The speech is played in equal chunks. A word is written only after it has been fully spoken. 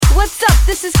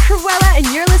This is Cruella, and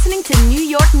you're listening to New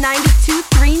York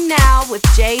 92.3 Now with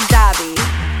Jay Dobby.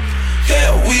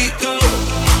 Here we go.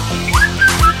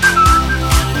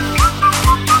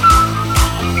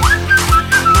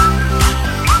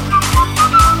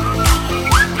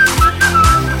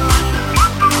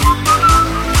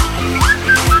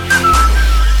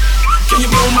 Can you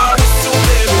blow my whistle,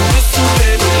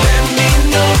 baby, let me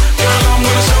know. Girl, I'm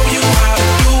gonna show you how to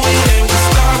do it, and we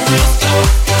start real slow.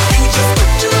 You just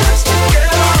put your lips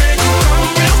together and you come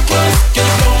real close. Can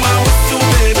you blow my whistle,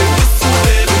 baby,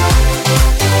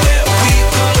 Here we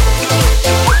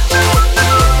go.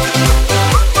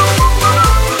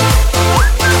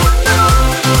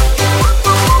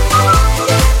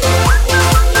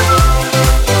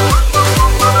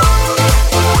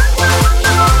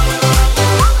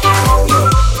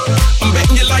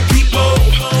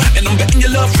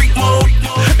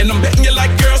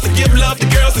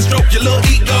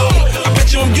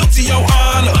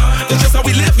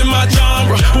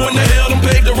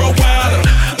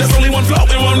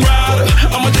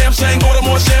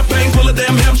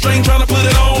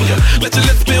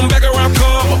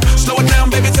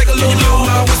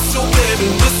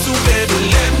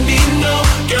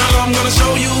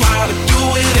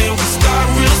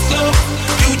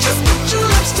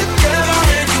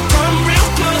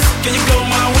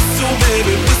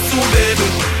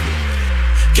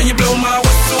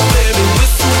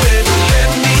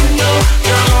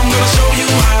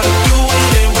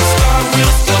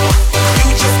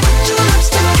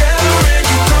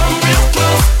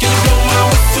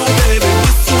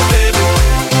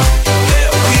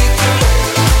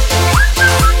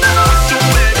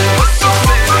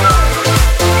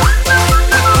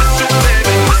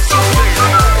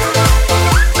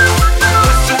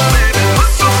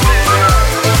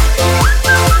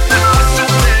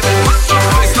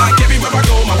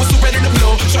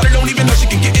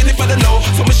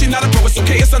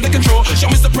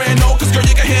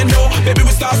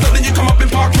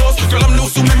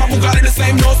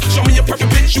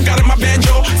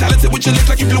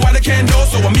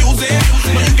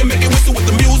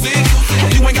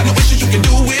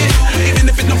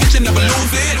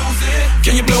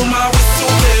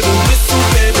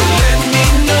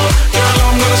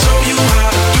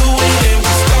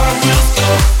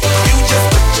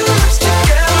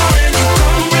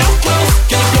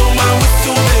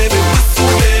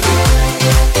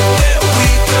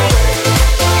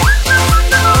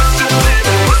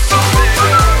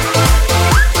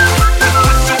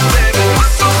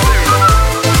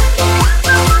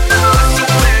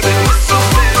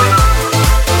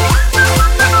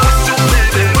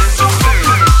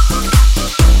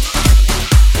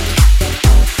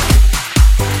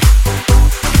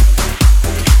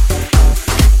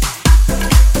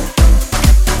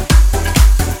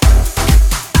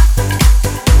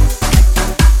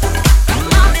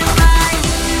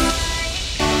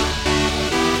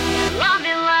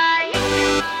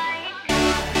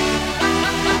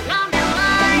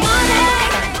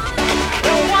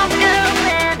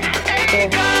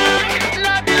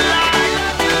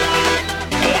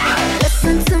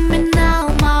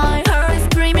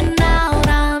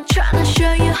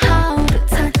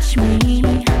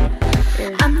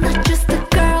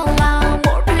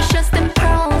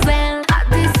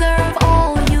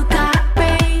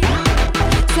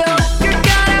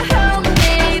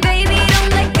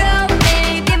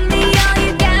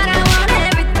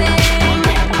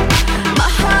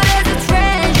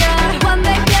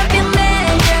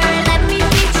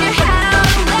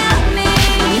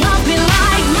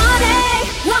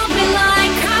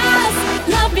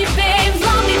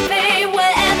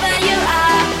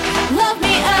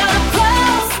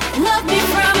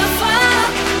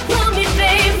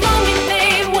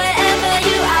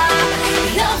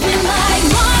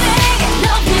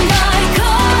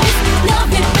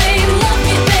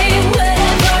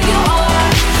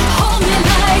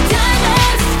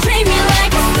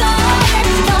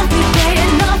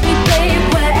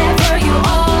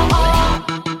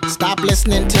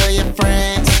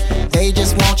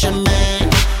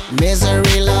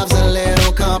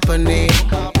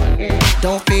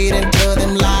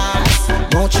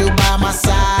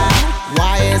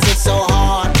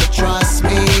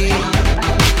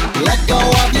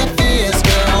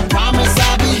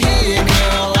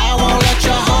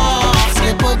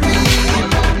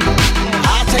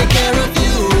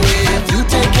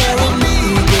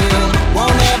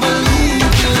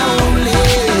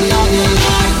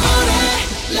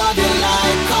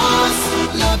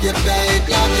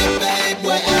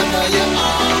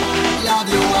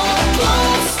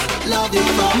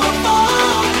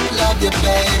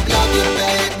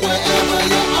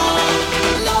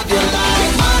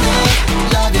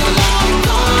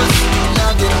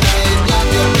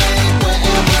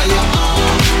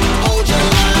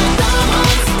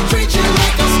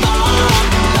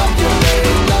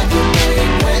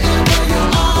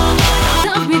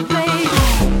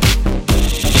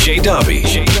 Dobby.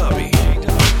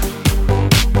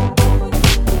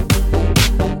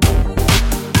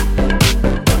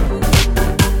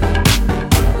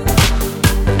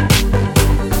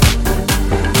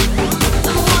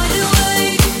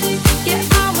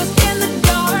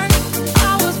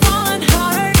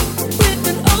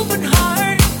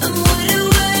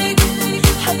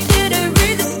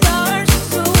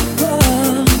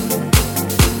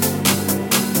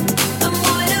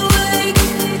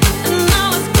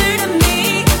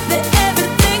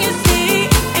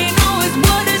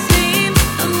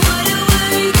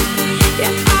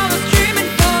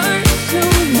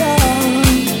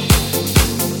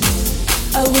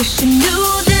 Awake.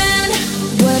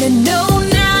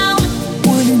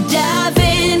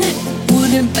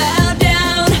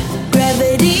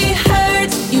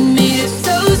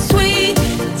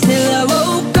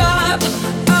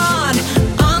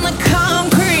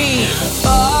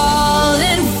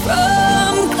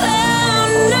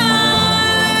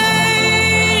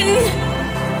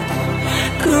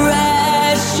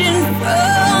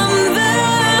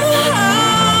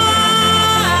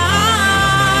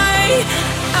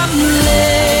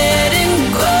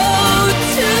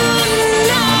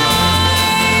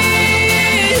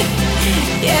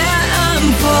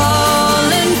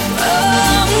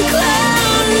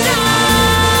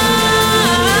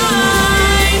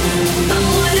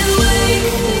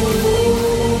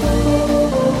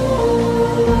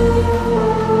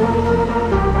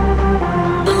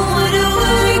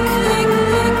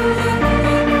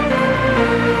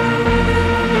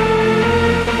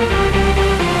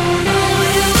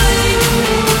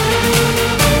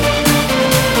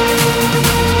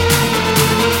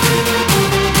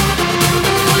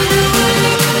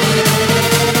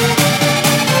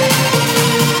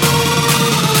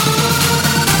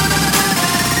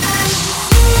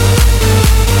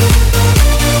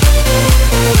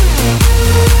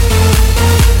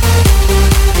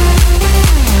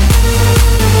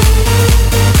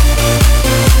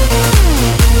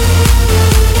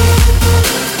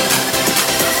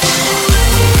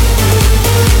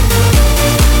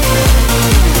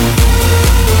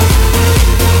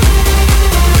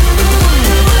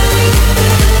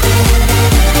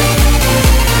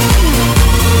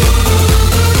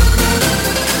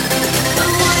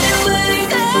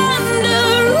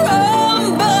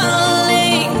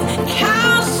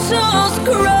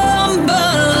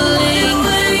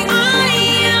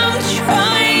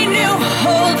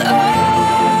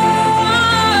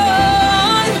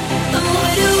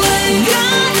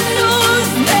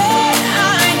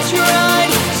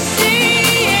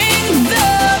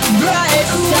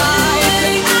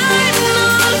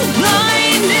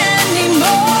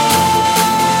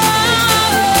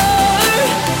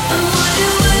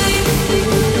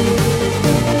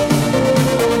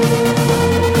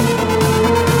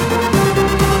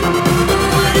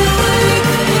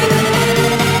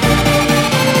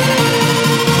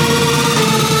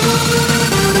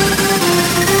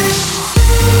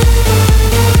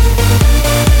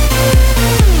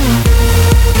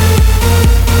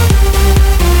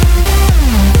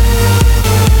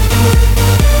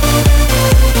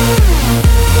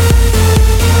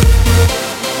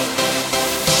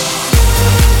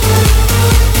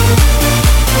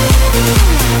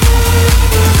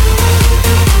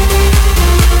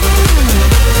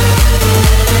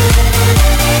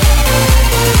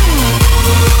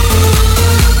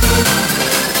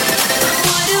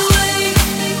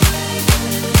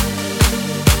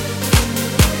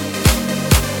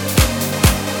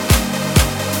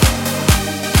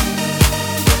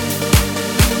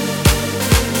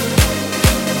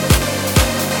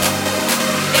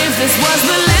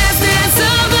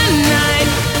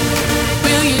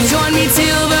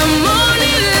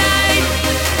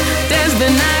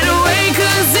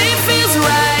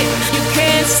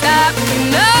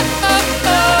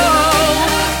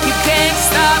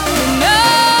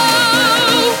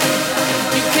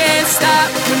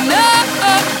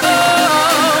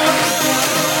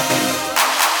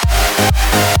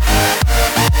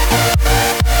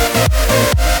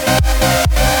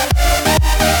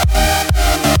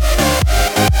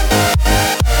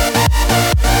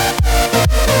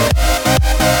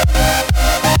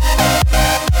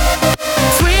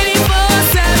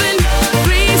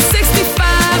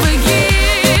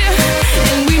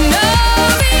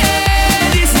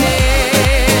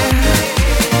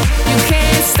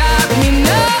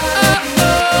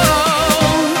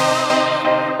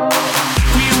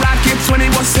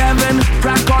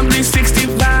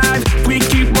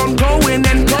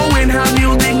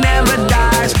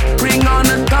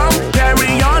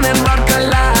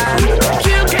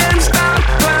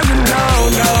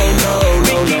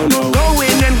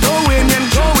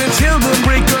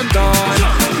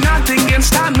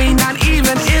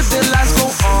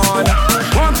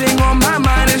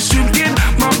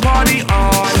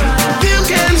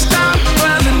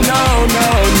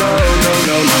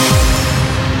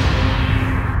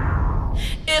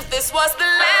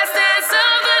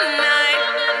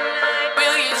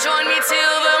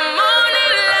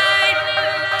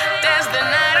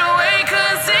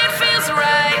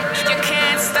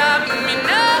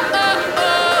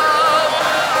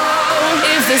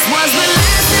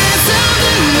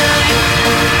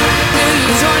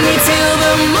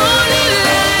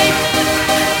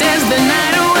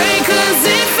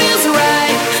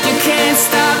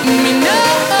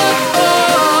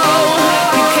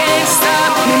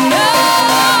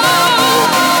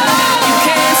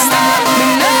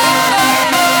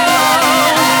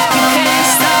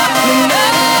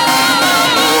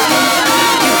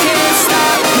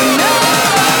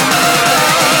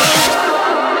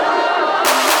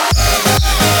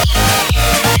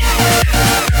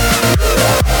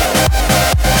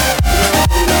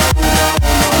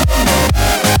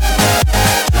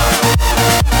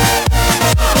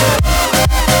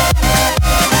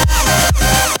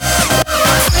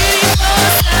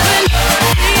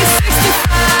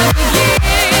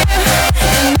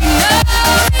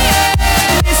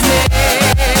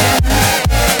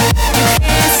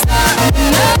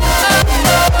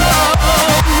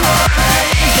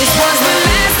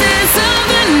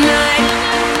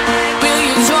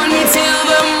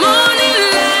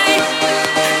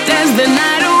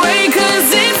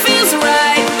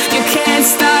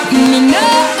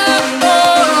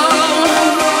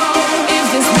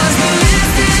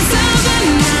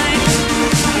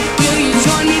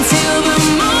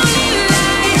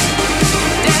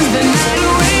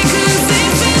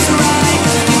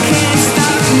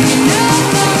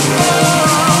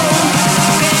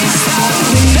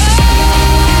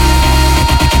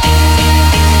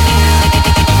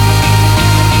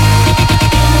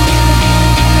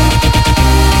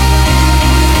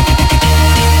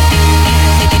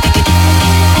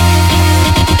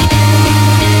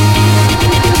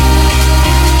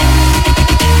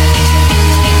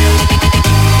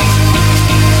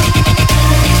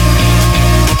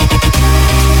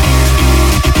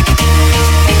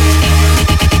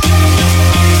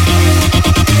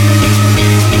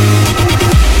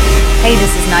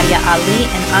 Ali,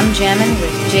 and I'm jamming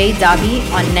with Jay Dobby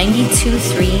on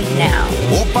 92.3 Now.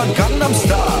 오빤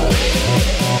강남스타일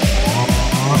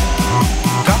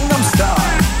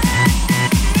강남스타일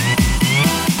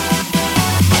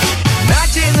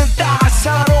낮에는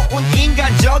따사로운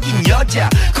인간적인 여자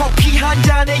커피 한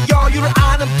잔에 여유를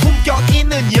아는 품격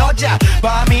있는 여자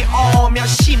밤이 오면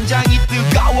심장이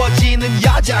뜨거워지는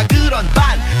여자 그런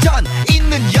반전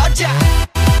있는 여자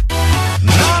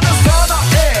너는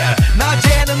선호해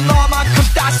낮에는 너만큼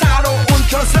따사로운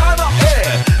그런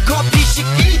선호해 커피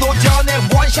식기도 전에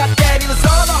원샷 때리는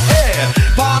선호해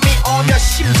밤이 오면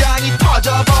심장이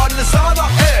터져버리는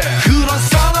선호해 그런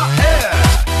선호해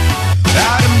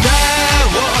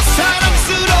아름다워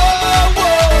사랑스러워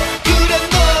그래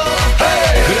너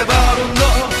hey. 그래 바로 너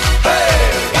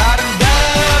hey.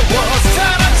 아름다워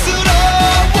사랑스러워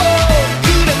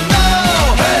그래 너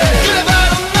hey. 그래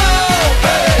바로 너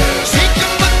hey.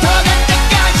 지금부터 갈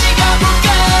때까지 가볼까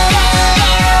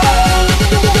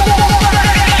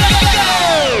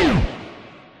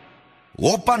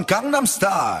오빤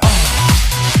강남스타일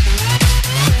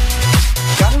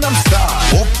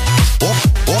강남스타일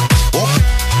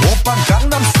오빤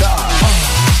강남스타일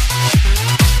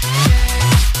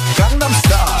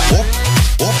강남스타일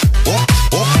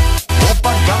오빤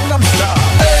강남스타일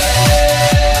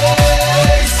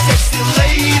에이 섹시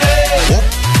레이디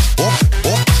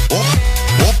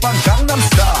오빤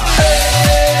강남스타일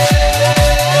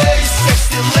에이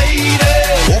섹시 레이디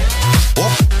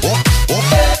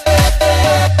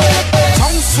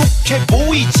성숙해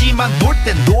보이지만 놀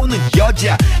땐 노는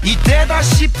여자 이때다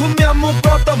싶으면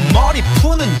묶었던 머리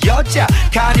푸는 여자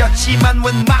가렸지만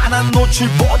웬만한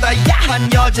노출보다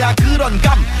야한 여자 그런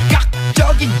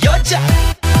감각적인 여자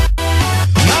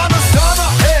나는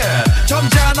선호해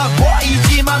점잖아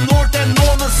보이지만 놀 땐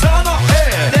노는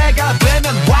선호해 내가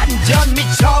되면 완전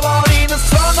미쳐버리는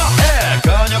선호해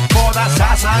근육보다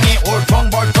사상이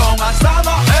울퉁불퉁한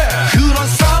선호해 그런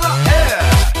선호해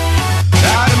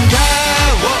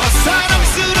아름다워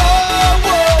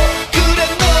사랑스러워 그래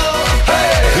너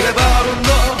hey. 그래 바로 너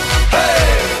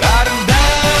hey.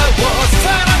 아름다워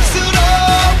사랑스러워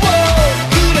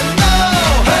그래 너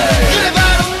hey. 그래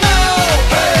바로 너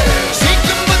hey.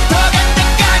 지금부터 갈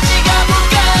때까지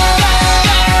가볼까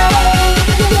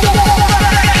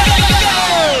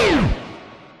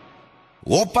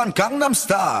오빤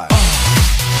강남스타일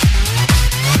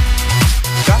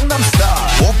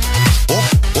강남스타일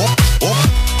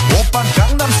오빤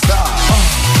강남스타일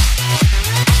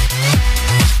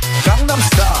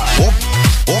강남스타일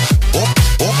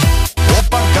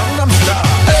오빤 강남스타일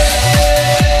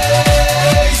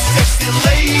에이 섹시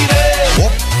레이디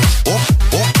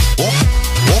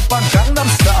오빤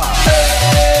강남스타일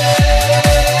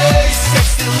에이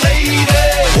섹시 레이디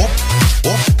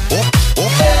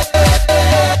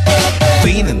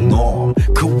B는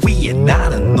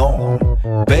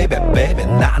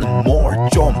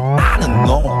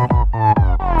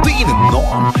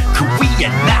norm 그 위에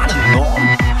나는 놈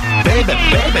Baby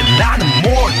baby 나는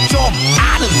뭘 좀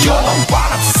아는 You know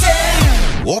what I'm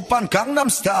saying 오빤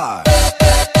강남스타일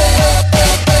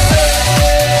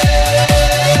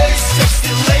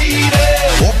Sexy lady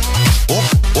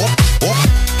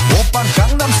오빤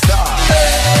강남스타일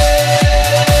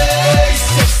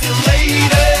Sexy lady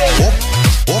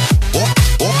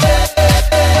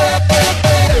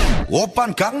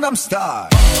오빤 강남스타일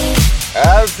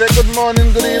I'll say good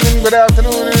morning, good evening, good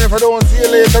afternoon, and if I don't see you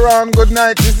later on, good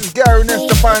night. This is Gary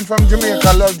Nestapine from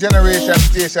Jamaica Love Generation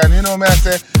Station. You know me, I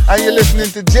say, and you're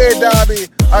listening to J Darby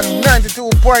on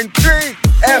 92.3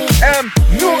 FM,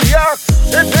 New York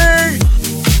City.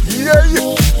 Yeah,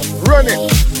 run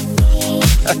it.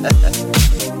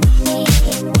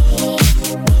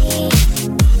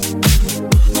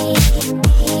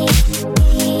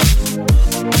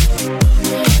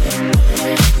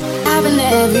 I've been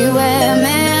everywhere,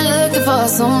 man, looking for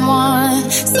someone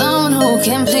who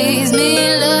can please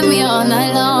me, love me all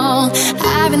night long.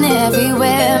 I've been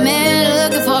everywhere, man,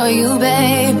 looking for you,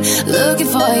 babe,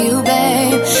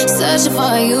 searching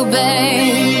for you,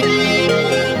 babe.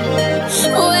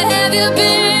 Where have you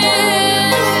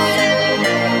been?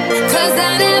 'Cause I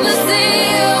never see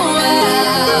you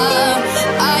well.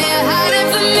 Are you hiding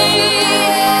from me?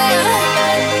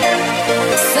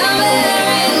 Somewhere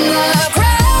in the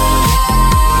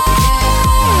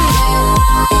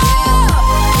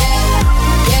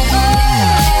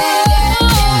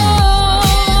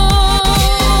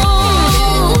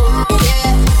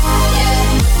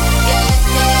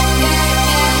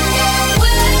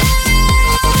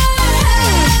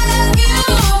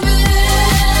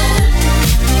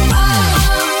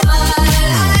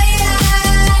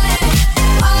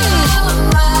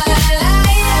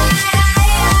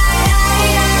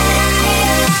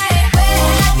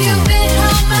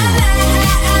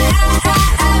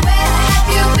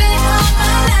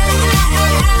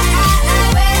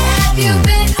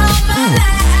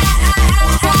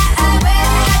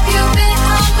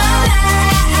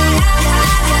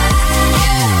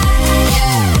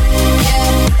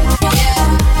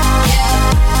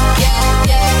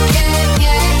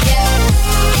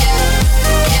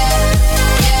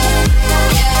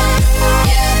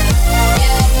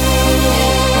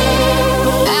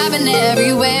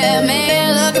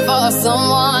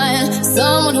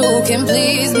someone who can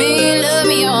please me, love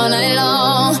me all night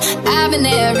long. I've been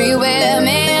everywhere,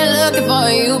 man, looking for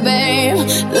you, babe,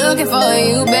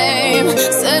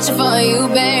 searching for you,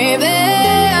 baby.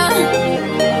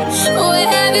 Where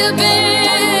have you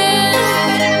been?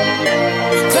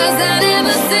 'Cause I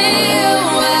never see you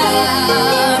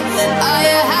well. Are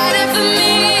you hiding from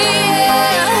me?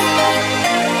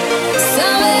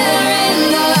 Somewhere in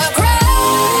the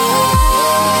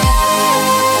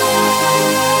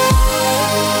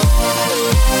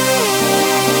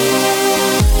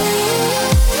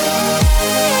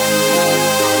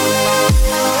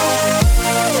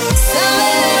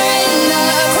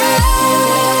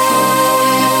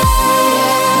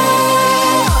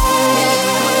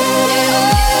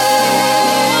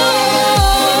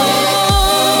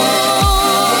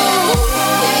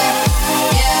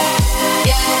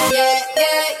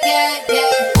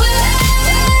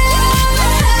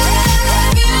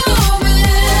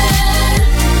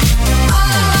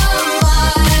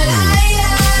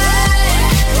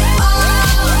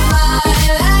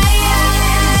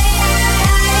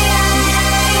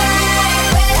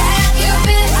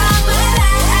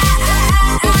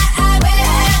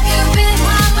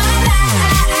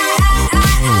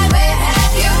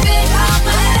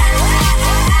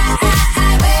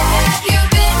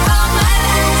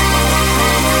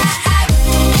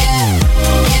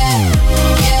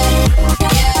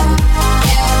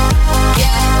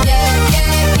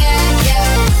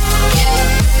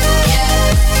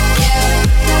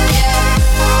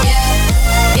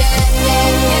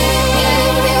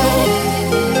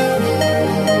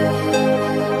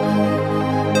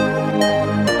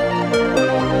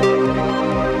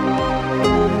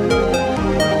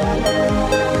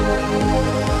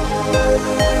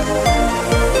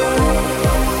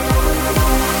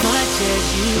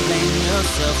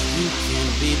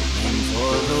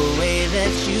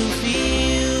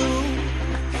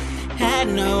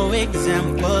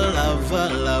example of a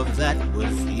love that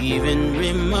was even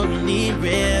remotely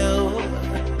real.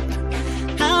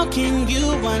 How can you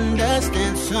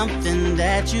understand something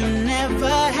that you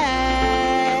never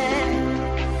had?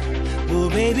 Well,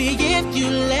 baby, if you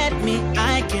let me,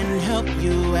 I can help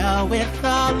you out with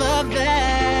all of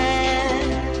that.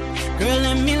 Girl,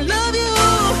 let me love you,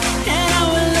 and I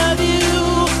will love you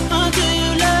until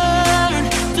you learn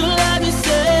to love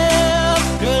yourself.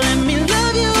 Girl, let me love you.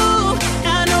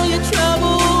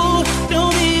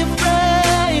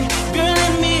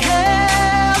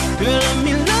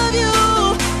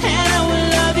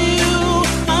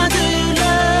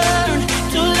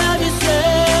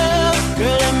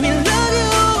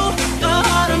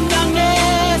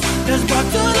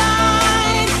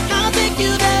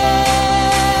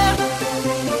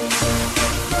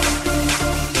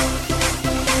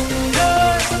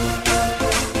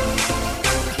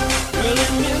 Girl,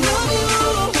 let me love you.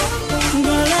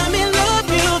 Girl, let me love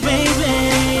you, baby.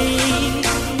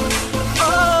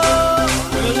 Oh,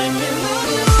 girl, let me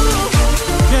love you.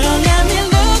 Girl, let me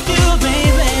love you,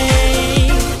 baby.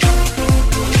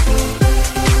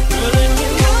 Girl, let me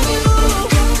love you.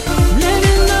 Let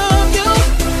me love you.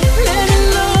 Let me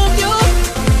love you.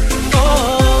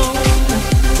 Oh,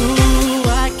 ooh,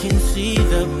 I can see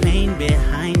the pain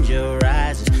behind your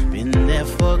eyes. It's been there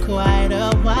for quite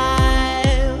a while.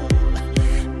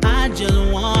 I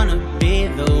just wanna be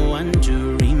the one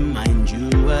to remind you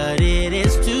what it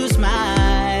is to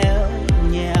smile.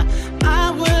 Yeah,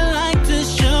 I would like to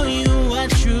show you what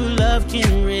true love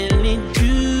can really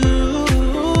do.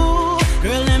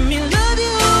 Girl, let me love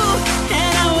you,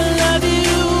 and I will love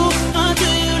you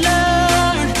until you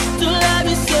learn to love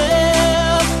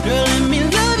yourself. Girl, let me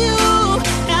love you.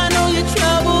 I know you're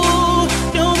trouble.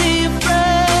 Don't be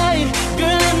afraid.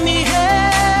 Girl, let me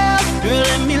help. Girl,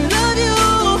 let me love you,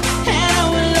 and I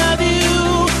will love you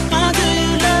until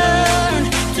you learn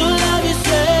to love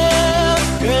yourself.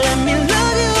 Girl, let me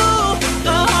love you.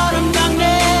 The heart of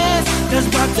darkness that's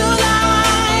brought to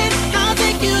light. I'll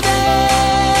take you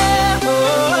there. Oh,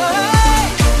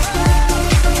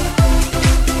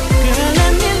 girl,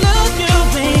 let me love you,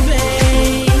 baby.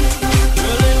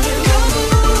 Girl, let me love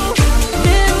you.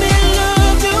 Let me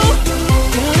love you.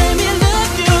 Girl, let me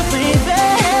love you, baby.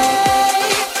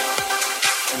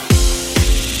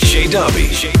 J Dobby.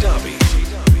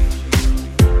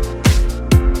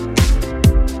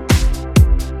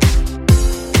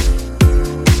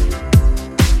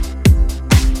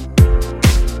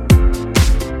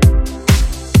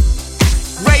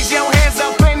 Raise your hands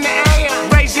up in the air.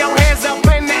 Raise your hands up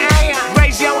in the air.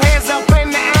 Raise your hands up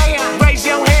in the air. Raise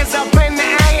your hands up in the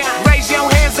air. Raise your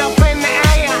hands up in the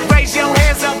air. Raise your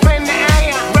hands up in the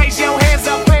air. Raise your hands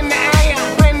up in the air.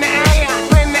 In the air.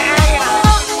 In the air.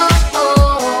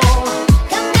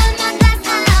 Come fill my glass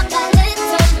up a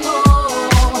little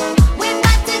more. We're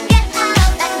about to get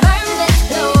out and burn this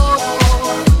floor.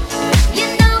 You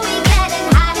know we getting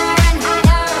hotter and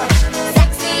hotter,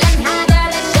 sexy and hotter.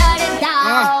 Let's shut it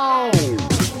down.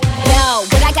 Yo,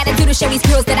 what I gotta do to show these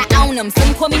girls that I own them?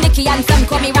 Some call me Nikki and some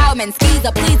call me Rowman.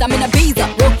 Skeezer, please, I'm in a visa.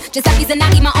 Whoa, Giuseppe's and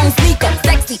I eat my own sneaker.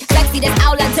 Sexy, sexy, that's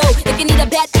all I do. If you need a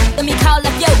bet, let me call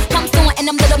up you. Come soon and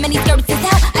them little mini skirts is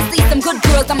out. I see some good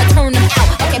girls, I'ma turn them out.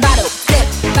 Okay, bottle, sip,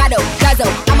 bottle,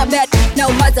 guzzle. I'm a bet, no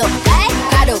muzzle. Hey,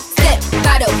 bottle, sip,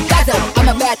 bottle, guzzle. I'm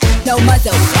a bet, no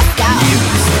muzzle. Let's go.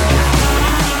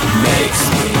 Makes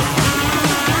me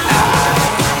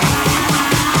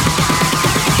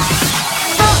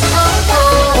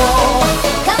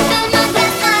Come fill my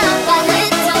glass up a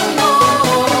little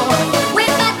more.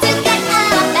 We're about to get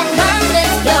out and burn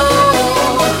this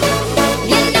floor.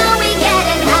 You know we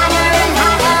getting hotter and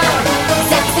hotter,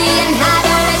 sexy and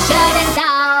hotter. Let's shut it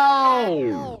down.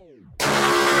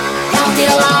 Don't be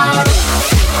alarmed.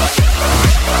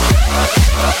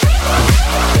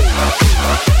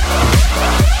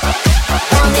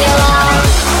 Don't be alarmed.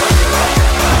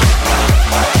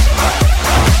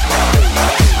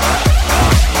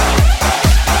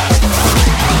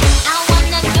 I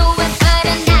wanna do it for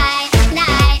the night,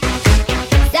 night.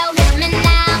 So hit me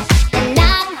now and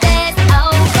knock this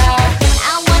over.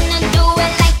 I wanna do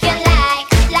it like you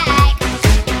like.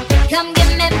 Come get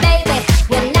me, baby.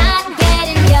 We're not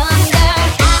getting younger.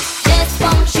 I just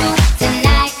want you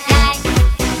tonight, night.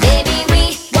 Baby, we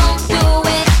won't do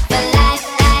it for life,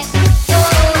 life.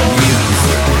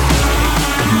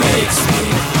 makes me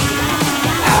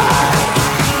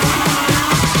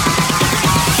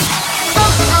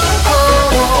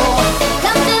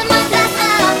Come fill my glass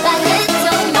up a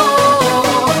little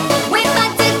more. We're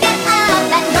about to get out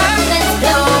and burn this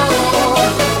floor.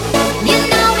 You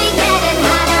know we getting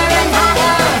hotter and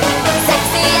hotter,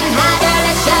 sexy and hotter.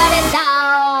 Let's shut it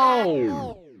down.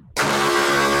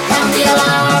 Don't be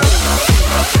alarmed.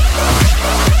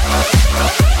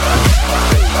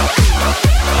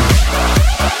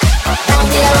 Don't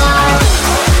be alarmed.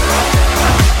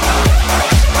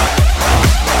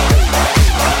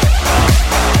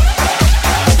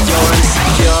 You're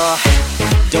insecure,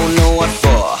 don't know what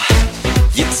for.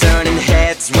 You're turning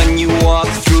heads when you walk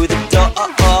through the door.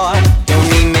 Don't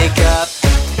need makeup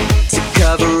to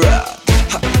cover up.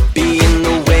 Being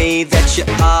the way that you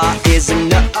are is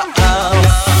enough.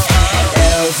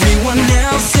 Everyone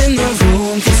else in the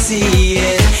room can see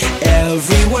it.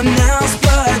 Everyone else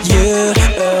but you.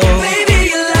 Baby,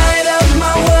 you light up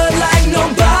my world like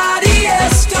nobody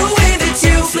else. The way that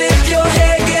you flip your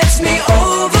hair gets me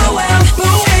overwhelmed.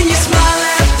 But when you smile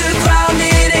at the crowd,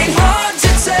 it ain't hard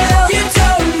to tell. You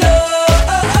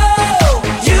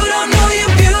don't know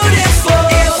you're beautiful.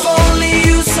 If only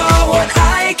you saw what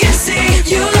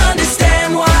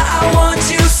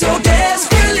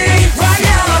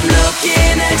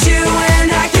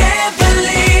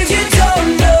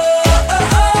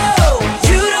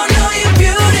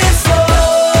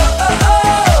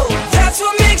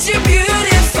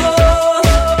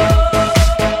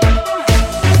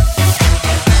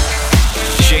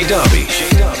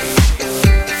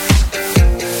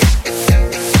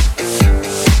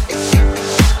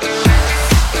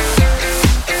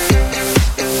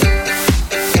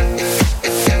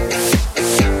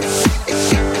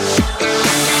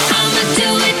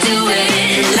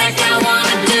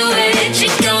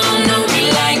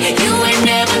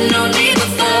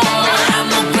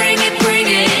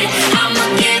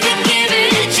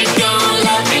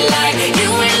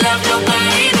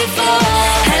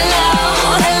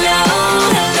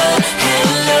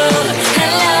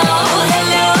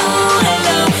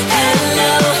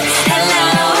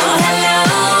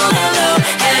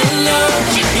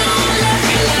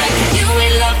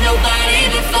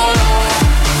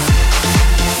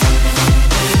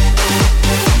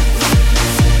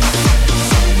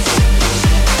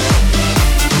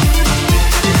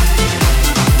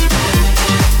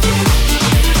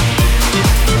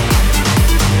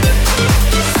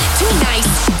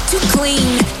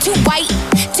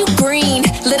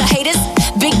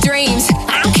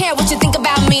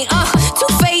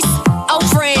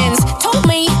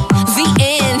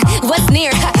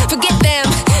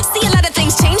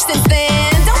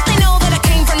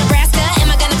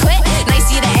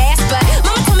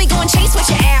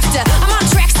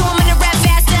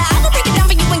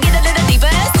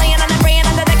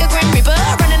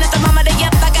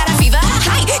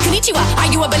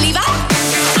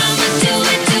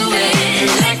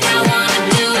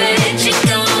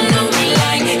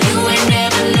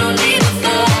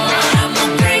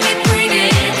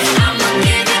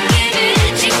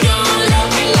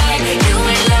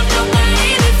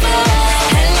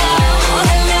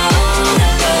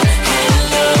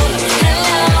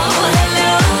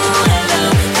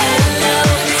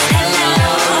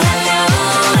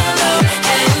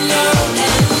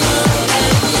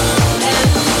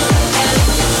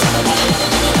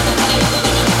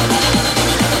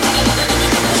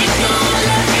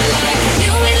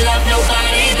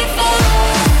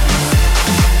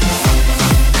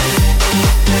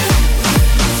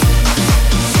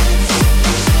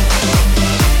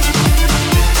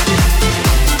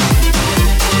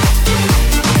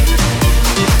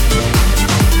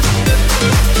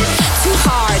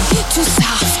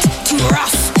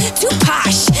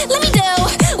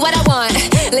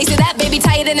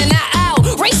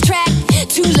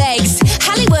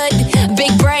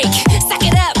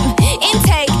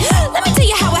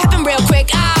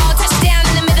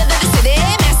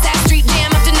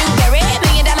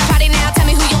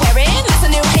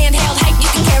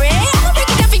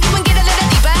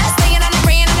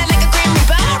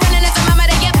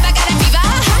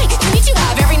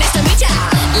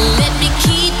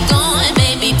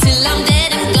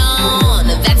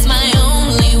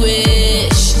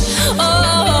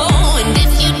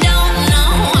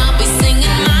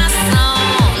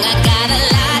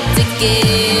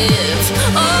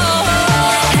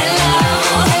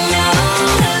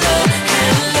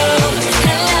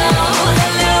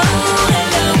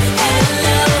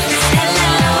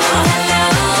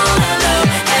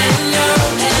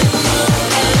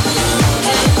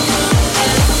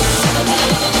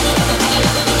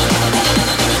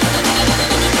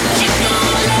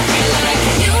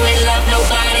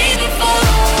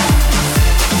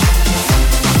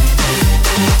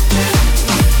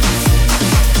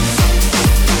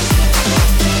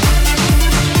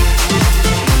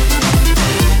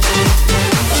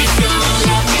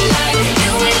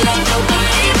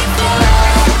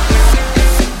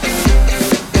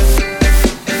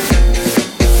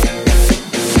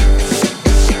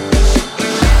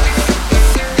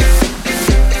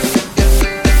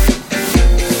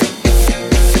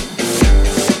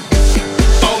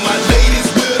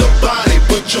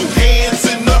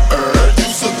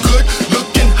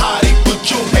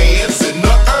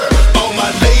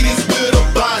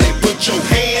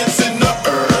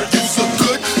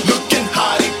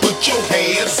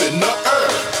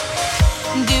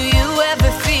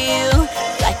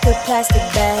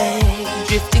plastic bag,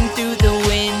 drifting through the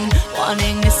wind,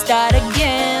 wanting to start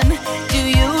again. Do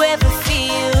you ever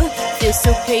feel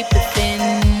so paper thin,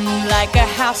 like a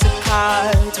house of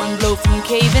cards, one blow from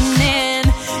caving in?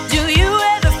 Do you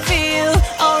ever feel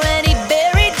already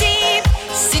buried deep,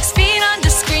 6 feet under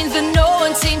screens but no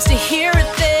one seems to hear a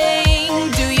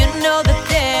thing? Do you know that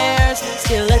there's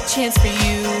still a chance for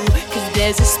you, 'cause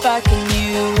there's a spark in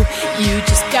you. You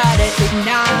just gotta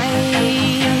ignite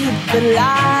the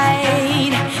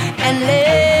light and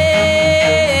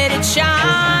let it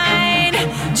shine.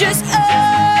 Just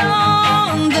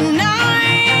own the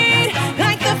night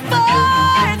like the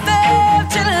 4th of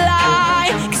July.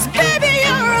 'Cause baby,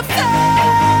 you're a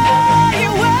firework.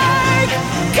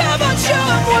 Come on, show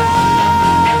 'em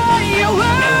what you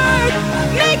work.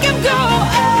 Make 'em go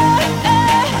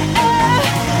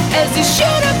as you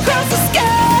shoot across the sky.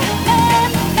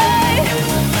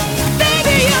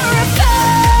 Baby, you're a firework.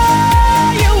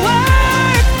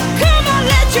 Come on,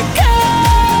 let your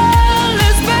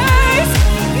colors burst.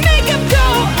 Make 'em go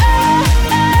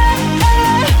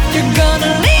you're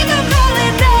gonna leave 'em all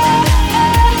in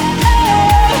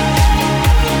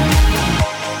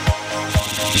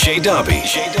J Dobby.